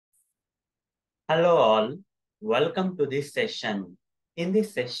Hello all, welcome to this session. In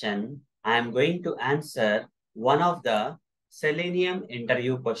this session, I am going to answer one of the Selenium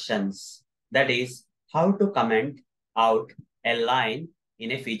interview questions. That is, how to comment out a line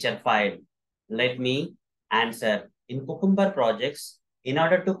in a feature file. Let me answer. In Cucumber projects, in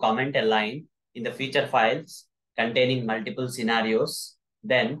order to comment a line in the feature files containing multiple scenarios,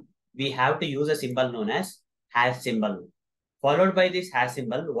 then we have to use a symbol known as hash symbol. Followed by this hash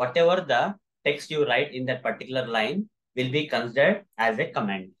symbol, whatever the text you write in that particular line will be considered as a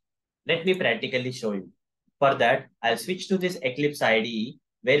comment. Let me practically show you. For that, I'll switch to this Eclipse IDE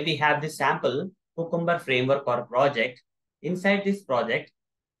where we have this sample Cucumber framework or project. Inside this project,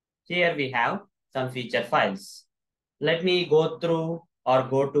 here we have some feature files. Let me go through or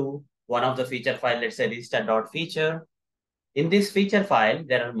go to one of the feature file, let's say register.feature. In this feature file,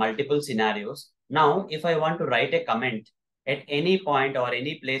 there are multiple scenarios. Now, if I want to write a comment at any point or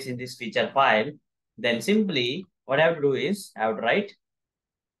any place in this feature file, then simply what I have to do is I would write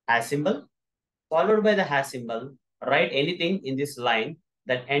hash symbol, followed by the hash symbol, write anything in this line.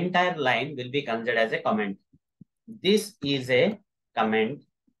 That entire line will be considered as a comment. This is a comment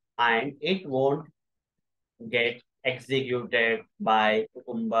and it won't get executed by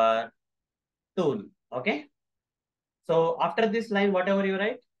Cucumber tool. Okay. So after this line, whatever you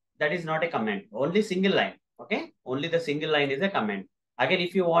write, that is not a comment, only single line. Okay. Only the single line is a comment. Again,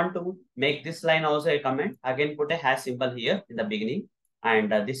 if you want to make this line also a comment, again, put a hash symbol here in the beginning,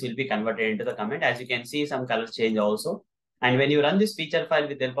 and this will be converted into the comment. As you can see, some colors change also. And when you run this feature file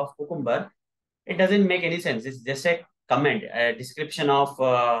with the help of Cucumber, it doesn't make any sense. It's just a comment, a description of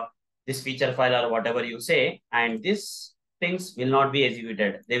this feature file or whatever you say, and these things will not be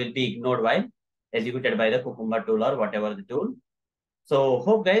executed. They will be ignored while executed by the Cucumber tool or whatever the tool. So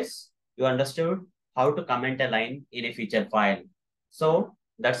hope guys, you understood how to comment a line in a feature file. So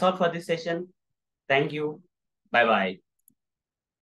that's all for this session. Thank you. Bye bye.